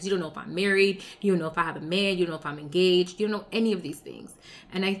anyone, because you don't know if I'm married, you don't know if I have a man, you don't know if I'm engaged, you don't know any of these things.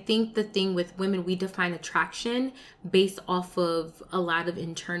 And I think the thing with women, we define attraction based off of a lot of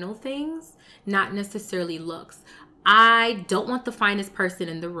internal things, not necessarily looks. I don't want the finest person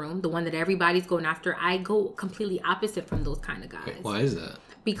in the room, the one that everybody's going after. I go completely opposite from those kind of guys. Why is that?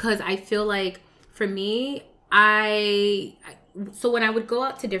 Because I feel like, for me, so when I would go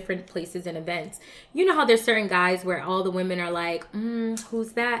out to different places and events, you know how there's certain guys where all the women are like,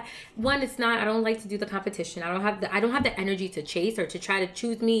 who's that? One, it's not, I don't like to do the competition. I don't have the energy to chase or to try to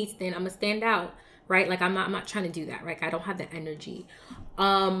choose me. I'm gonna stand out, right? Like I'm not trying to do that, right? I don't have the energy.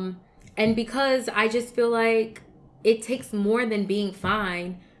 And because I just feel like it takes more than being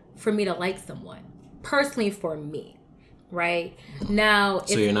fine for me to like someone, personally, for me. Right now,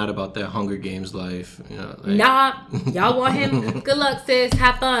 so you're not about that Hunger Games life, you know? Like... Nah, y'all want him. Good luck, sis.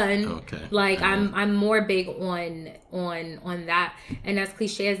 Have fun. Okay. Like I'm more big on that. And as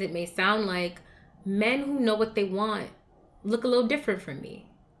cliche as it may sound, like, men who know what they want look a little different from me.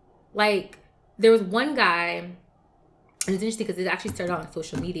 Like, there was one guy, and it's interesting because it actually started on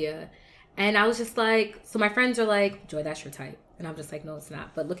social media, and I was just like, so my friends are like, Joy, that's your type, and I'm just like, no, it's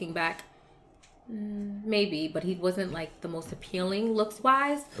not. But looking back, maybe, but he wasn't like the most appealing looks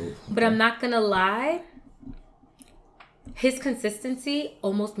wise. But I'm not gonna lie, his consistency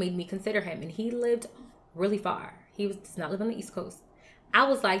almost made me consider him, and he lived really far. He does not live on the East Coast. I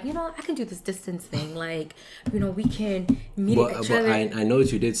was like, you know, I can do this distance thing, like, you know, we can meet each other. I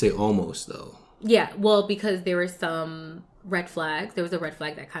noticed you did say almost, though. Yeah, well, because there were some red flags. There was a red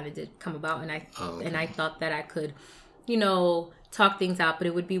flag that kind of did come about, and I thought that I could, you know, talk things out, but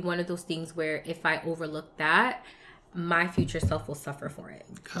it would be one of those things where if I overlook that, my future self will suffer for it.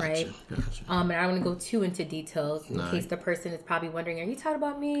 Gotcha, right? Gotcha. And I don't want to go too into details in case the person is probably wondering, are you talking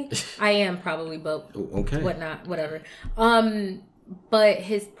about me? I am probably, but okay, whatever. But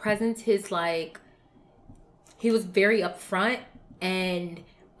his presence, his like, he was very upfront and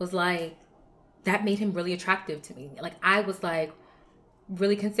was like, that made him really attractive to me. Like, I was like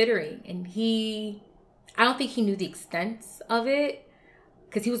really considering, and I don't think he knew the extent of it,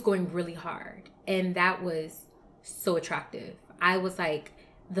 because he was going really hard, and that was so attractive. I was like,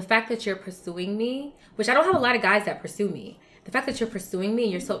 the fact that you're pursuing me, which I don't have a lot of guys that pursue me, the fact that you're pursuing me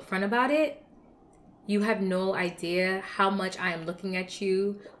and you're so upfront about it, you have no idea how much I am looking at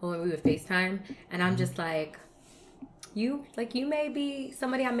you when we would FaceTime, and I'm just like, you may be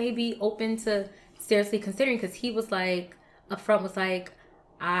somebody I may be open to seriously considering, because he was like, upfront was like,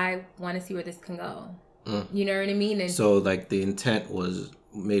 I want to see where this can go. You know what I mean? And so, like, the intent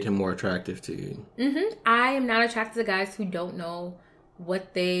made him more attractive to you. I am not attracted to guys who don't know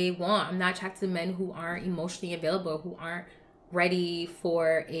what they want. I'm not attracted to men who aren't emotionally available, who aren't ready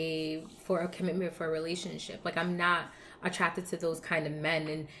for a commitment, for a relationship. Like, I'm not attracted to those kind of men.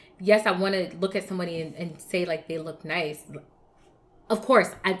 And yes, I want to look at somebody and say, like, they look nice. Of course,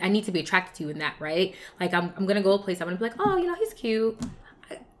 I need to be attracted to you in that, right? Like, I'm going to go a place, I'm going to be like, oh, you know, he's cute.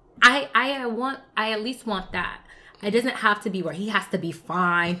 I at least want that. It doesn't have to be where he has to be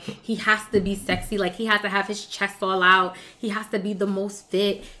fine. He has to be sexy. Like, he has to have his chest all out. He has to be the most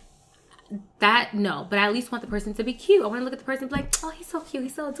fit. That, no. But I at least want the person to be cute. I want to look at the person and be like, oh, he's so cute.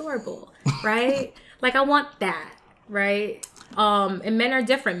 He's so adorable. Right? Like, I want that. Right? And men are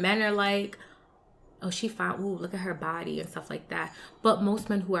different. Men are like, oh, she fine. Ooh, look at her body and stuff like that. But most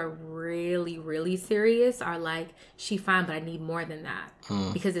men who are really, really serious are like, she fine, but I need more than that.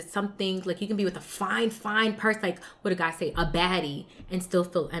 Because it's something, like, you can be with a fine person, like, what a guy say, a baddie, and still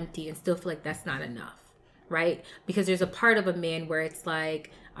feel empty and still feel like that's not enough, right? Because there's a part of a man where it's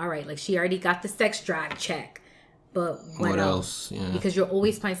like, all right, like, she already got the sex drive check, but what else? Yeah. Because you'll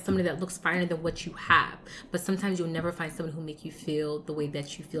always find somebody that looks finer than what you have. But sometimes you'll never find someone who make you feel the way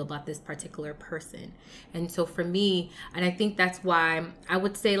that you feel about this particular person. And so for me, and I think that's why I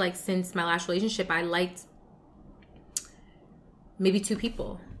would say, like, since my last relationship, I liked maybe 2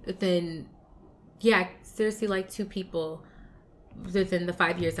 people. Then, yeah, I seriously like 2 people within the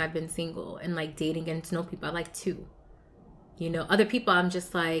 5 years I've been single and, like, dating and to know people. I like 2. You know, other people I'm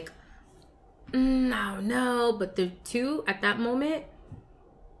just like, I don't know, but the 2 at that moment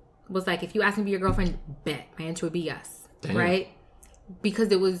was like, if you ask me to be your girlfriend, bet my answer would be yes. Damn. Right? Because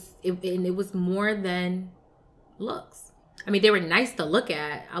it was more than looks. I mean, they were nice to look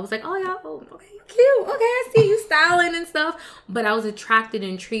at. I was like, oh, yeah, oh, okay, you're cute. Okay, I see you styling and stuff. But I was attracted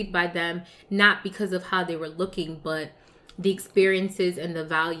and intrigued by them, not because of how they were looking, but the experiences and the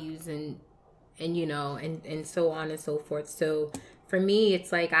values and so on and so forth. So for me,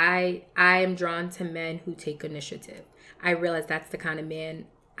 it's like I am drawn to men who take initiative. I realize that's the kind of man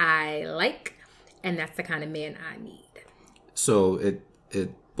I like, and that's the kind of man I need. So it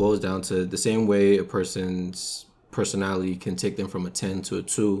boils down to the same way a person's personality can take them from a 10 to a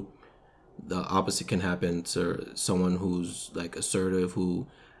 2. The opposite can happen to someone who's like assertive,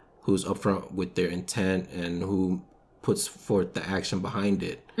 who's upfront with their intent, and who puts forth the action behind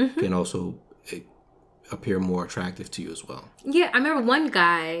it, can also appear more attractive to you as well. Yeah, I remember one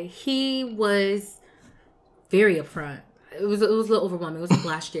guy, he was very upfront. It was a little overwhelming. It was like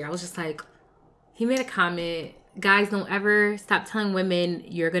last year. I was just like, he made a comment, guys, don't ever stop telling women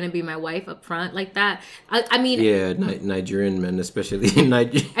you're going to be my wife up front like that. I mean... Yeah, Nigerian men, especially in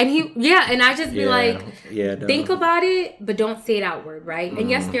Nigeria. And I just be like, no. Think about it, but don't say it outward, right? And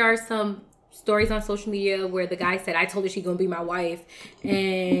yes, there are some stories on social media where the guy said, I told her she's going to be my wife,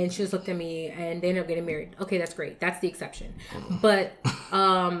 and she just looked at me, and they ended up getting married. Okay, that's great. That's the exception. But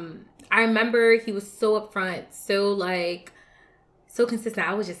I remember he was so upfront, so consistent.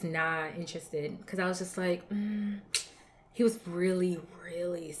 I was just not interested because I was just like, he was really,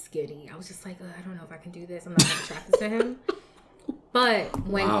 really skinny. I was just like, I don't know if I can do this. I'm not attracted to him. But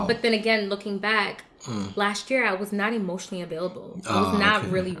then again, looking back, last year I was not emotionally available. I was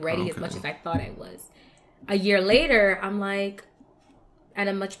not really ready as much as I thought I was. A year later, I'm like at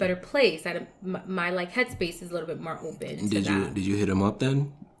a much better place. My like headspace is a little bit more open. Did you hit him up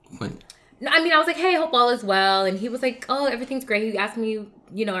then? No, I mean, I was like, hey, hope all is well. And he was like, oh, everything's great. He asked me,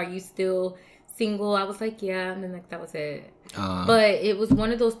 are you still single? I was like, yeah. And then like that was it. But it was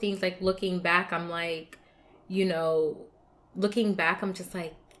one of those things, like looking back, I'm like, looking back, I'm just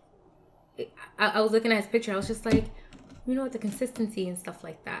like, I was looking at his picture. I was just like, the consistency and stuff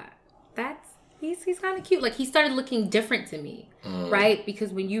like that. He's kind of cute. Like he started looking different to me, right?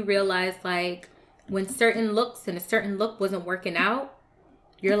 Because when you realize like when certain looks and a certain look wasn't working out,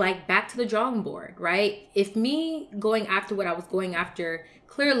 you're like back to the drawing board, right? If me going after what I was going after,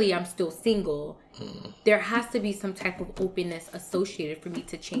 clearly I'm still single. There has to be some type of openness associated for me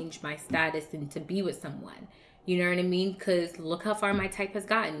to change my status and to be with someone. You know what I mean? Because look how far my type has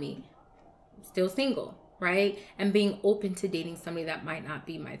gotten me. Still single, right? And being open to dating somebody that might not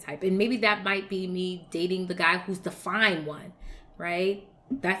be my type. And maybe that might be me dating the guy who's the fine one, right?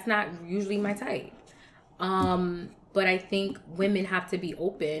 That's not usually my type. But I think women have to be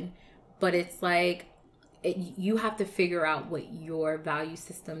open. But it's like, you have to figure out what your value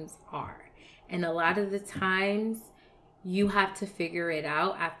systems are. And a lot of the times, you have to figure it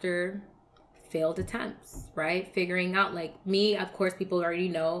out after failed attempts, right? Figuring out, like me, of course, people already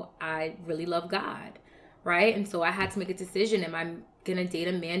know I really love God, right? And so I had to make a decision. Am I going to date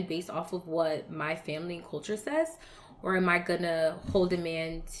a man based off of what my family and culture says? Or am I going to hold a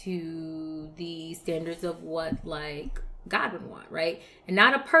man to the standards of what, like, God would want, right? And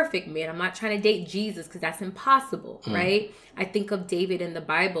not a perfect man. I'm not trying to date Jesus because that's impossible, right? I think of David in the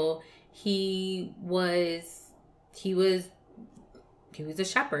Bible. He was a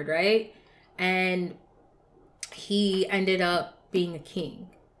shepherd, right? And he ended up being a king.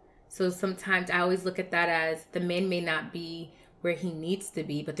 So sometimes I always look at that as the man may not be where he needs to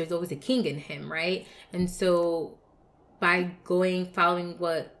be, but there's always a king in him, right? And so by following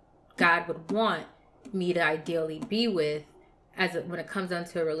what God would want me to ideally be with, when it comes down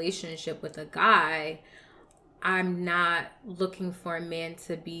to a relationship with a guy, I'm not looking for a man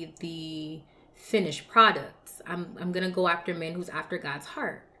to be the finished product. I'm gonna go after a man who's after God's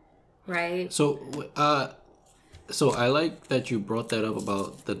heart, right? So I like that you brought that up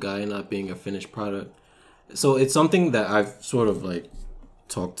about the guy not being a finished product. So it's something that I've sort of like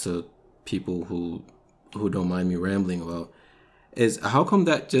talked to people who don't mind me rambling about, is how come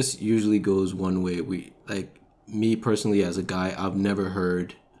that just usually goes one way? Me personally as a guy, I've never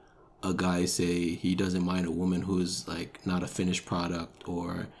heard a guy say he doesn't mind a woman who's like not a finished product,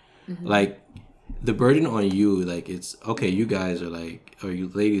 or like the burden on you, like it's okay, you guys are like, or you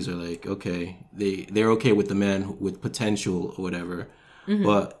ladies are like, okay, they're okay with the man with potential or whatever,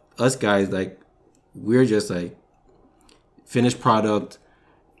 but us guys, like, we're just like finished product.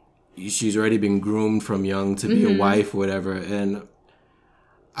 She's already been groomed from young to be a wife or whatever. And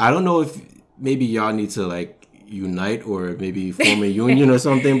I don't know if maybe y'all need to like unite or maybe form a union or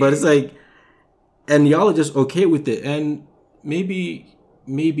something, but it's like, and y'all are just okay with it. And maybe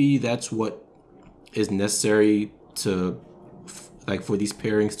that's what is necessary to like for these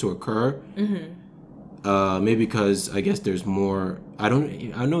pairings to occur. Maybe because I guess there's more. I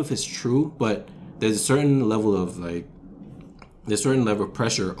don't know if it's true, but there's a certain level of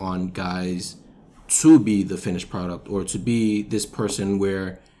pressure on guys to be the finished product or to be this person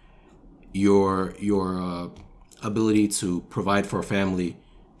where your ability to provide for a family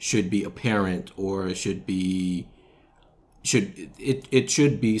should be apparent, or it should be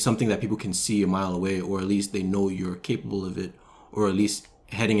something that people can see a mile away, or at least they know you're capable of it, or at least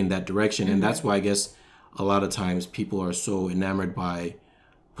heading in that direction. And that's why I guess a lot of times people are so enamored by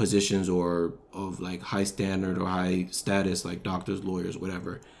positions or of like high standard or high status, like doctors, lawyers,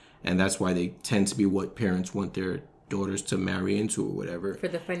 whatever. And that's why they tend to be what parents want their daughters to marry into or whatever. For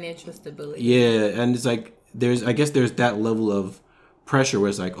the financial stability. Yeah, and it's like there's that level of pressure where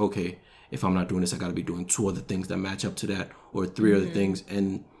it's like, okay, if I'm not doing this, I got to be doing 2 other things that match up to that, or 3 other things.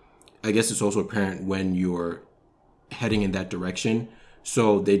 And I guess it's also apparent when you're heading in that direction.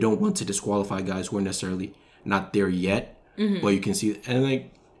 So they don't want to disqualify guys who are necessarily not there yet, but you can see, and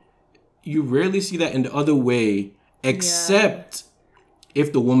like you rarely see that in the other way, except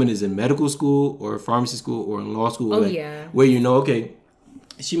if the woman is in medical school or pharmacy school or in law school, where you know, okay,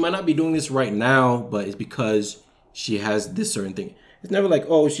 she might not be doing this right now, but it's because she has this certain thing. It's never like,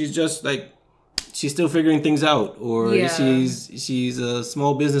 oh, she's just like, she's still figuring things out, or she's a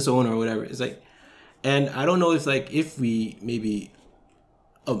small business owner or whatever. It's like, and I don't know if we maybe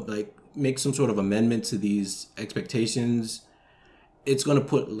like make some sort of amendment to these expectations, it's going to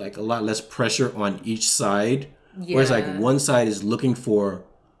put like a lot less pressure on each side. Whereas like one side is looking for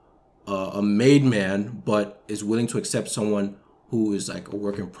a made man, but is willing to accept someone who is like a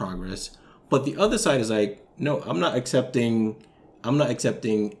work in progress. But the other side is like, no, I'm not accepting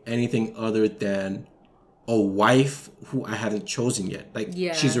anything other than a wife who I haven't chosen yet. Like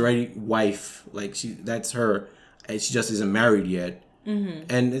she's already wife, like that's her, and she just isn't married yet.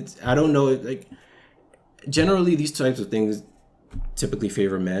 And I don't know, like generally these types of things typically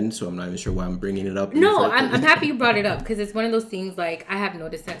favor men, so I'm not even sure why I'm bringing it up. No, I'm happy you brought it up, because it's one of those things like I have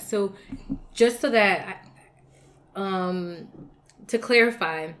noticed that. So just so that to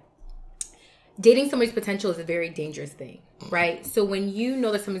clarify, dating somebody's potential is a very dangerous thing, right? So when you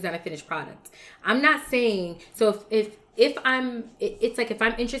know that someone's not a finished product, I'm not saying, so if I'm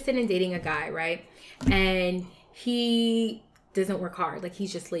interested in dating a guy, right, and he doesn't work hard, like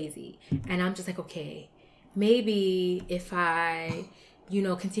he's just lazy, and I'm just like, okay, maybe if I,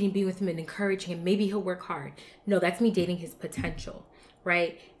 continue being with him and encouraging him, maybe he'll work hard. No, that's me dating his potential,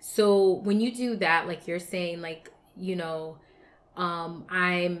 right? So when you do that, like you're saying, like,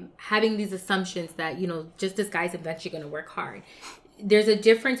 I'm having these assumptions that, just this guy's eventually going to work hard. There's a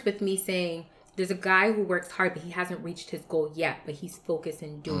difference with me saying there's a guy who works hard, but he hasn't reached his goal yet, but he's focused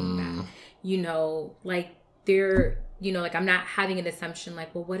in doing that. Like I'm not having an assumption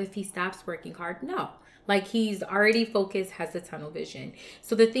like, well, what if he stops working hard? No. Like he's already focused, has the tunnel vision.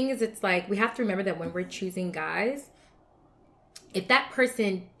 So the thing is, it's like we have to remember that when we're choosing guys, if that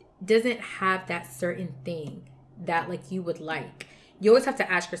person doesn't have that certain thing that like you would like, you always have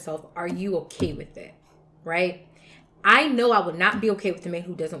to ask yourself, are you okay with it? Right? I know I would not be okay with a man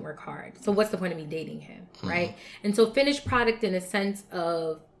who doesn't work hard. So what's the point of me dating him? Right? And so finished product in a sense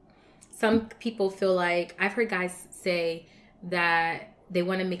of, some people feel like, I've heard guys say that they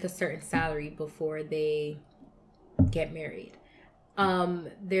want to make a certain salary before they get married.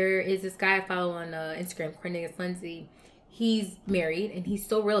 There is this guy I follow on Instagram, Cornelius Lindsay. He's married and he's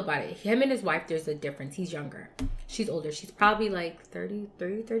so real about it. Him and his wife, there's a difference. He's younger. She's older. She's probably like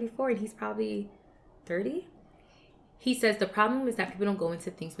 34, and he's probably 30. He says the problem is that people don't go into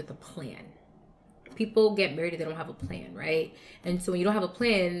things with a plan. People get married and they don't have a plan, right? And so when you don't have a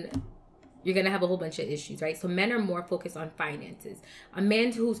plan, you're going to have a whole bunch of issues, right? So men are more focused on finances. A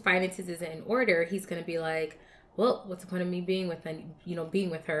man whose finances isn't in order, he's going to be like, well, what's the point of me being with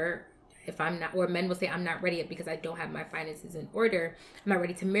her if I'm not, or men will say, I'm not ready yet because I don't have my finances in order. I'm not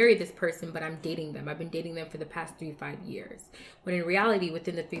ready to marry this person, but I'm dating them. I've been dating them for the past 3-5 years. When in reality,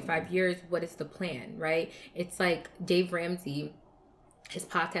 within the 3-5 years, what is the plan, right? It's like Dave Ramsey, his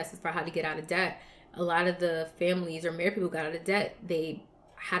podcast is for how to get out of debt. A lot of the families or married people who got out of debt, they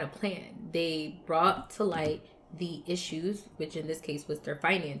had a plan. They brought to light the issues, which in this case was their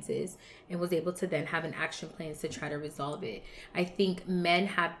finances, and was able to then have an action plan to try to resolve it. I think men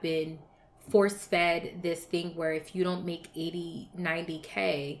have been force-fed this thing where if you don't make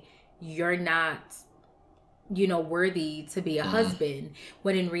 80-90K, you're not, worthy to be a husband.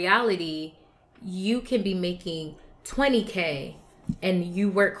 When in reality, you can be making 20K and you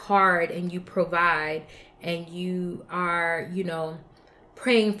work hard and you provide and you are,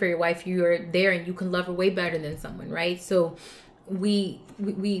 praying for your wife, you're there and you can love her way better than someone, right? So we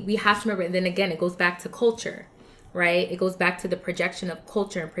have to remember, and then again, it goes back to culture, right? It goes back to the projection of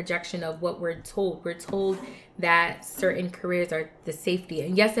culture and projection of what we're told. We're told that certain careers are the safety.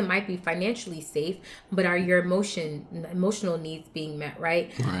 And yes, it might be financially safe, but are your emotional needs being met,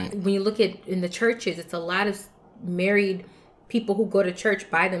 right? Right. When you look at in the churches, it's a lot of married people who go to church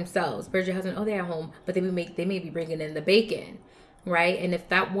by themselves. Where's your husband? Oh, they're at home, but they may be bringing in the bacon, right? And if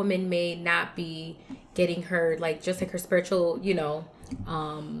that woman may not be getting her, like, just like her spiritual,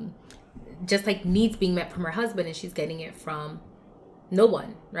 just like needs being met from her husband, and she's getting it from no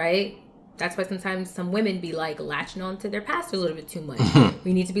one, right? That's why sometimes some women be like latching on to their pastor a little bit too much.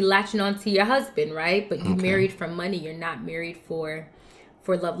 We need to be latching on to your husband, right? But you married for money. You're not married for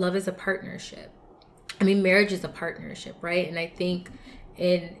love. Love is a partnership. I mean, marriage is a partnership, right? And I think,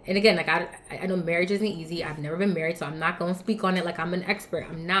 and again, like I know marriage isn't easy. I've never been married, so I'm not going to speak on it like I'm an expert.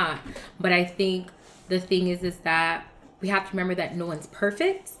 I'm not. But I think the thing is that we have to remember that no one's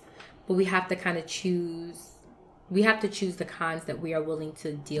perfect, but we have to kind of choose. We have to choose the cons that we are willing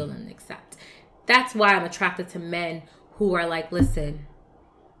to deal and accept. That's why I'm attracted to men who are like, listen,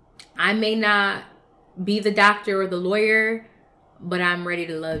 I may not be the doctor or the lawyer, but I'm ready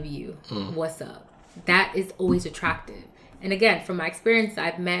to love you. What's up? That is always attractive. And again, from my experience,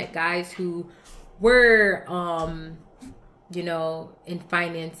 I've met guys who were, in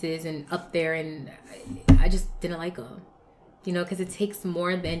finances and up there, and I just didn't like them, because it takes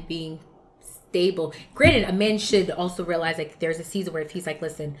more than being stable. Granted, a man should also realize, like, there's a season where if he's like,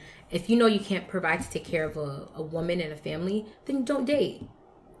 listen, if you know you can't provide to take care of a woman and a family, then don't date.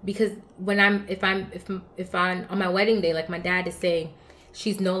 Because if I'm on my wedding day, like my dad is saying,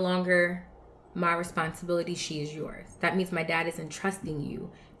 she's no longer my responsibility, she is yours. That means my dad is entrusting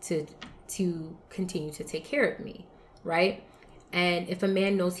you to continue to take care of me, right? And if a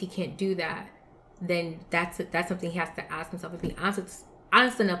man knows he can't do that, then that's something he has to ask himself and be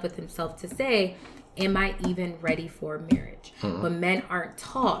honest enough with himself to say, am I even ready for marriage? But men aren't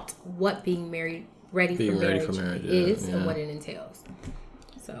taught what being ready for marriage is and what it entails.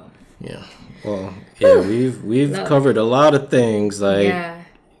 So we've covered a lot of things, like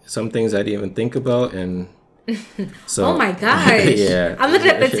some things I didn't even think about, and so oh my gosh, I'm looking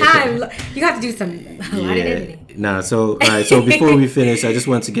at the time. You have to do a lot of editing. So all right, so before we finish, I just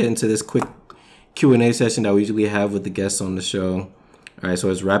want to get into this quick Q&A session that we usually have with the guests on the show. All right, so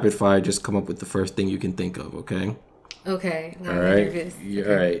it's rapid fire. Just come up with the first thing you can think of, okay? Okay. All right.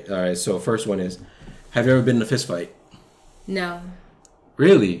 Okay. All right. So first one is, have you ever been in a fist fight? No.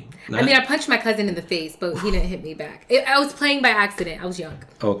 Really? I mean, I punched my cousin in the face, but he didn't hit me back. I was playing by accident. I was young.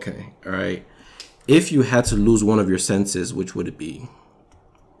 Okay. All right. If you had to lose one of your senses, which would it be?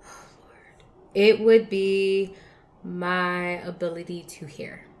 It would be my ability to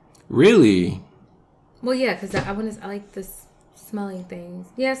hear. Really? Well, yeah, because I like this. Smelling things.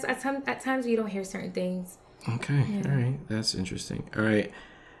 Yes, at times you don't hear certain things. Okay, all right. That's interesting. All right.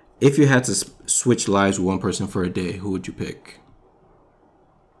 If you had to switch lives with one person for a day, who would you pick?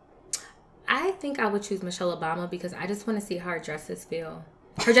 I think I would choose Michelle Obama because I just want to see how her dresses feel.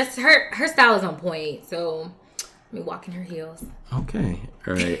 Her style is on point, so I mean, walking her heels. Okay,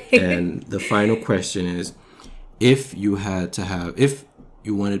 all right. And the final question is, if you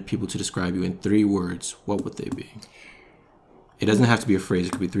wanted people to describe you in 3 words, what would they be? It doesn't have to be a phrase.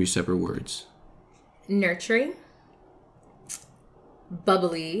 It could be 3 separate words. Nurturing,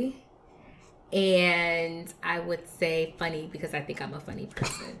 bubbly, and I would say funny because I think I'm a funny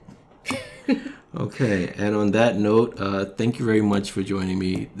person. Okay. And on that note, thank you very much for joining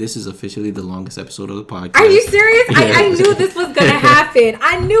me. This is officially the longest episode of the podcast. Are you serious? Yeah. I knew this was going to happen.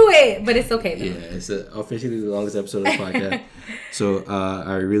 I knew it, but it's okay, though. Yeah, it's officially the longest episode of the podcast. So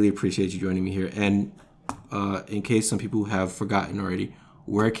I really appreciate you joining me here. And in case some people have forgotten already,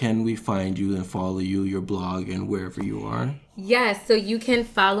 where can we find you and follow you, your blog, and wherever you are? Yes, so you can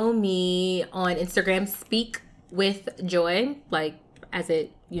follow me on Instagram, Speak with Joy, like as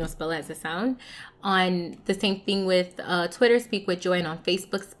it, spell it as a sound. On the same thing with Twitter, Speak with Joy, and on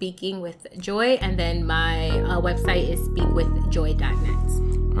Facebook, Speaking with Joy. And then my website is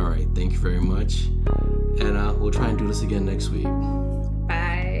speakwithjoy.net. All right, thank you very much. And we'll try and do this again next week.